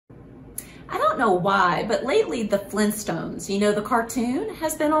I don't know why, but lately the Flintstones, you know, the cartoon,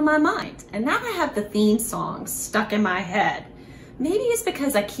 has been on my mind. And now I have the theme song stuck in my head. Maybe it's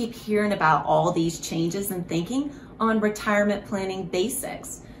because I keep hearing about all these changes in thinking on retirement planning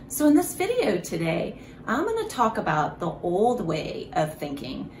basics. So in this video today, I'm going to talk about the old way of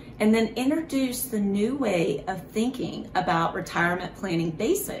thinking and then introduce the new way of thinking about retirement planning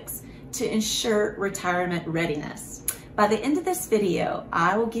basics to ensure retirement readiness. By the end of this video,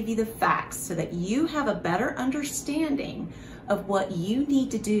 I will give you the facts so that you have a better understanding of what you need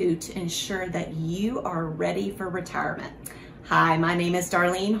to do to ensure that you are ready for retirement. Hi, my name is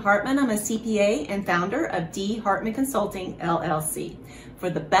Darlene Hartman. I'm a CPA and founder of D. Hartman Consulting, LLC. For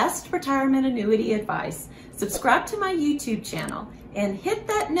the best retirement annuity advice, subscribe to my YouTube channel and hit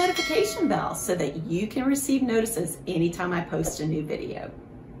that notification bell so that you can receive notices anytime I post a new video.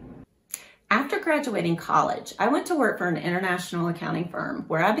 After graduating college, I went to work for an international accounting firm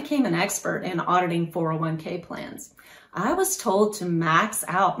where I became an expert in auditing 401k plans. I was told to max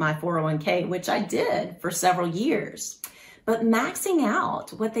out my 401k, which I did for several years. But maxing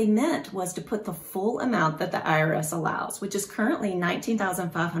out, what they meant was to put the full amount that the IRS allows, which is currently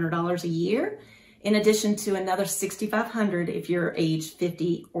 $19,500 a year, in addition to another $6,500 if you're age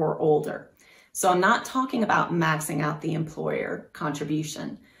 50 or older. So I'm not talking about maxing out the employer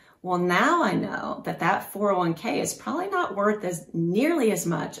contribution. Well, now I know that that 401k is probably not worth nearly as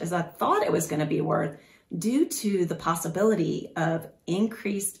much as I thought it was going to be worth due to the possibility of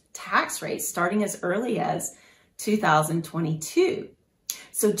increased tax rates starting as early as 2022.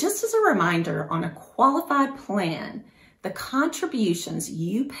 So just as a reminder, on a qualified plan, the contributions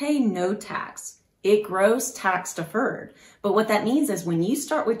you pay no tax. It grows tax deferred. But what that means is when you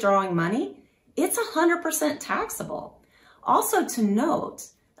start withdrawing money, it's 100% taxable. Also to note,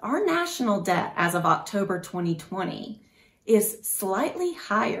 our national debt as of October 2020 is slightly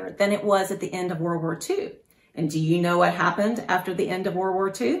higher than it was at the end of World War II. And do you know what happened after the end of World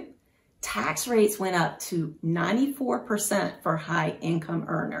War II? Tax rates went up to 94% for high income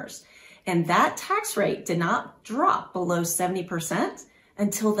earners. And that tax rate did not drop below 70%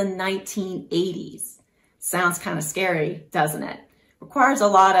 until the 1980s. Sounds kind of scary, doesn't it? Requires a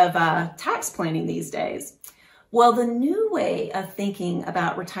lot of tax planning these days. Well, the new way of thinking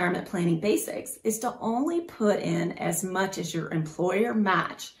about retirement planning basics is to only put in as much as your employer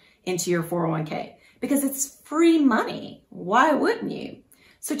match into your 401k because it's free money. Why wouldn't you?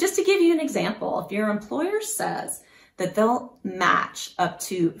 So just to give you an example, if your employer says that they'll match up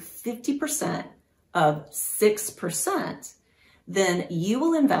to 50% of 6%, then you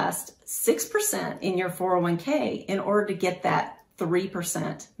will invest 6% in your 401k in order to get that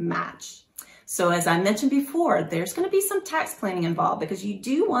 3% match. So as I mentioned before, there's going to be some tax planning involved because you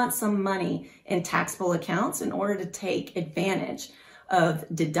do want some money in taxable accounts in order to take advantage of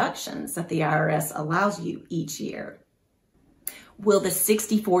deductions that the IRS allows you each year. Will the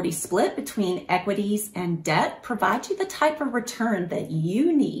 60-40 split between equities and debt provide you the type of return that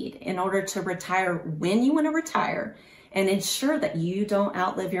you need in order to retire when you want to retire and ensure that you don't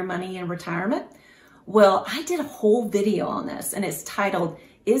outlive your money in retirement? Well, I did a whole video on this and it's titled,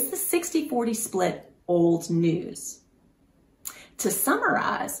 "Is the 60-40 split old news?" To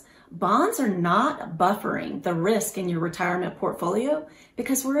summarize, bonds are not buffering the risk in your retirement portfolio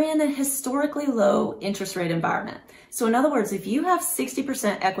because we're in a historically low interest rate environment. So in other words, if you have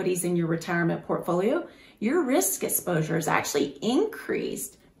 60% equities in your retirement portfolio, your risk exposure is actually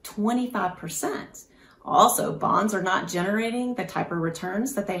increased 25%. Also, bonds are not generating the type of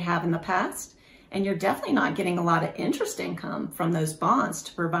returns that they have in the past. And you're definitely not getting a lot of interest income from those bonds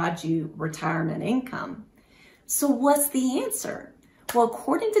to provide you retirement income. So what's the answer? Well,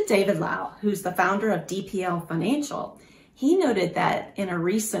 according to David Lau, who's the founder of DPL Financial, he noted that in a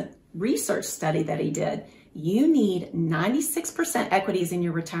recent research study that he did, you need 96% equities in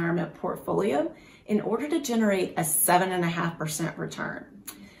your retirement portfolio in order to generate a 7.5% return.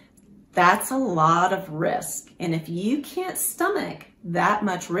 That's a lot of risk. And if you can't stomach that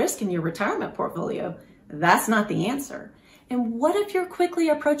much risk in your retirement portfolio, that's not the answer. And what if you're quickly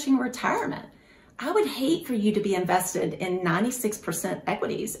approaching retirement? I would hate for you to be invested in 96%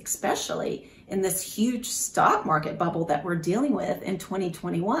 equities, especially in this huge stock market bubble that we're dealing with in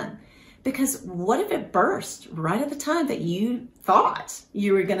 2021. Because what if it burst right at the time that you thought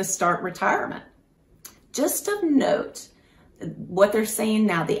you were going to start retirement? Just of note, what they're saying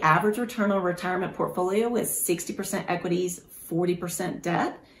now, the average return on retirement portfolio is 60% equities, 40%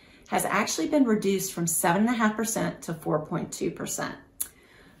 debt, has actually been reduced from 7.5% to 4.2%.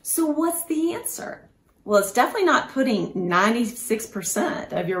 So what's the answer? Well, it's definitely not putting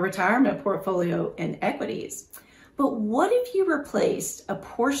 96% of your retirement portfolio in equities. But what if you replaced a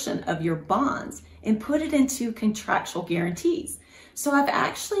portion of your bonds and put it into contractual guarantees? So I've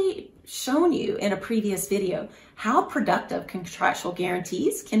actually shown you in a previous video how productive contractual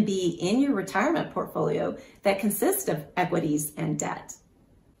guarantees can be in your retirement portfolio that consists of equities and debt.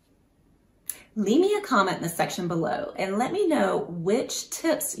 Leave me a comment in the section below and let me know which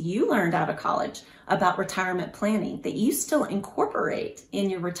tips you learned out of college about retirement planning that you still incorporate in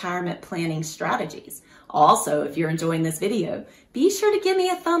your retirement planning strategies. Also, if you're enjoying this video, be sure to give me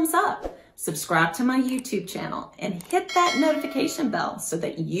a thumbs up, subscribe to my YouTube channel, and hit that notification bell so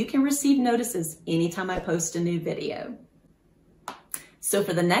that you can receive notices anytime I post a new video. So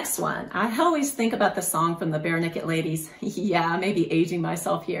for the next one, I always think about the song from the Bare Naked Ladies. Yeah, I may be aging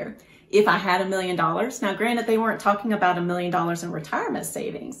myself here. If I had $1 million, now granted they weren't talking about $1 million in retirement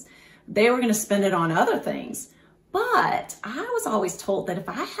savings. They were going to spend it on other things. But I was always told that if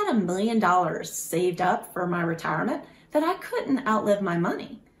I had $1 million saved up for my retirement, that I couldn't outlive my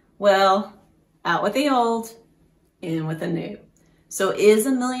money. Well, out with the old, in with the new. So is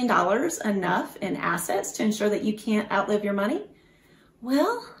 $1 million enough in assets to ensure that you can't outlive your money?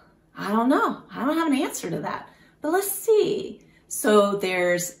 Well, I don't know. I don't have an answer to that. But let's see. So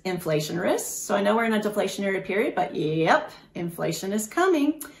there's inflation risk. So I know we're in a deflationary period, but yep, inflation is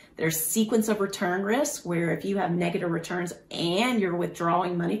coming. There's sequence of return risk, where if you have negative returns and you're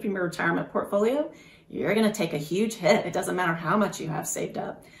withdrawing money from your retirement portfolio, you're going to take a huge hit. It doesn't matter how much you have saved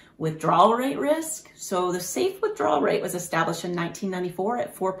up. Withdrawal rate risk. So the safe withdrawal rate was established in 1994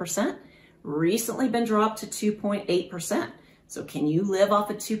 at 4%, recently been dropped to 2.8%. So can you live off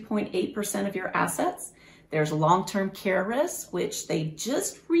of 2.8% of your assets? There's long-term care risk, which they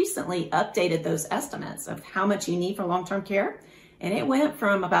just recently updated those estimates of how much you need for long-term care. And it went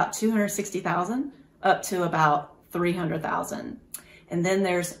from about $260,000 up to about $300,000. And then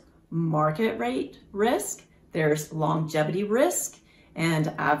there's market rate risk. There's longevity risk.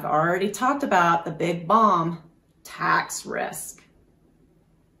 And I've already talked about the big bomb, tax risk.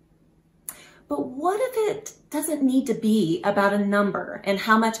 But what if it doesn't need to be about a number and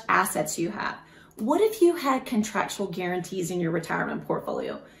how much assets you have? What if you had contractual guarantees in your retirement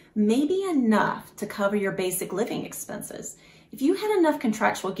portfolio? Maybe enough to cover your basic living expenses. If you had enough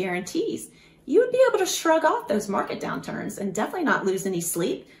contractual guarantees, you would be able to shrug off those market downturns and definitely not lose any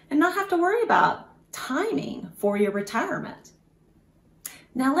sleep and not have to worry about timing for your retirement.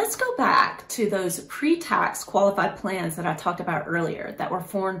 Now let's go back to those pre-tax qualified plans that I talked about earlier that were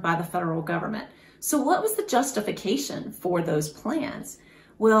formed by the federal government. So what was the justification for those plans?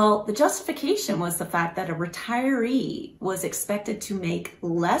 Well, the justification was the fact that a retiree was expected to make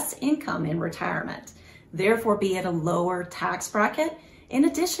less income in retirement, therefore be at a lower tax bracket, in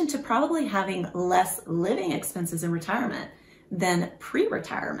addition to probably having less living expenses in retirement than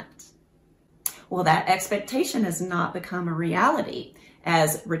pre-retirement. Well, that expectation has not become a reality,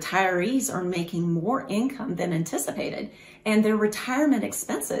 as retirees are making more income than anticipated, and their retirement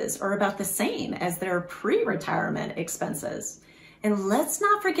expenses are about the same as their pre-retirement expenses. And let's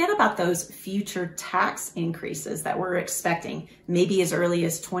not forget about those future tax increases that we're expecting, maybe as early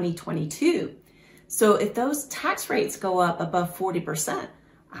as 2022. So if those tax rates go up above 40%,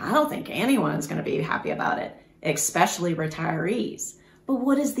 I don't think anyone's going to be happy about it, especially retirees. But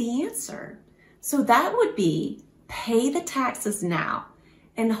what is the answer? So that would be pay the taxes now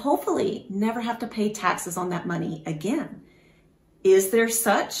and hopefully never have to pay taxes on that money again. Is there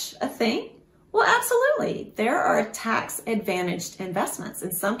such a thing? Well, absolutely. There are tax-advantaged investments,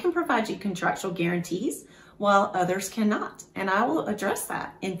 and some can provide you contractual guarantees while others cannot. And I will address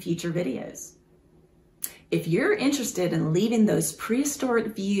that in future videos. If you're interested in leaving those prehistoric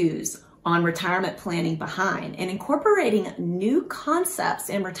views on retirement planning behind and incorporating new concepts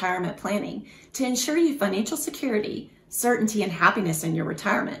in retirement planning to ensure you financial security, certainty, and happiness in your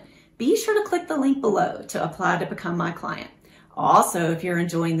retirement, be sure to click the link below to apply to become my client. Also, if you're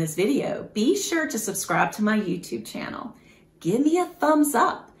enjoying this video, be sure to subscribe to my YouTube channel. Give me a thumbs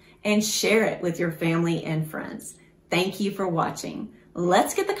up and share it with your family and friends. Thank you for watching.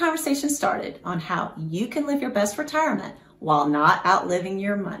 Let's get the conversation started on how you can live your best retirement while not outliving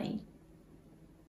your money.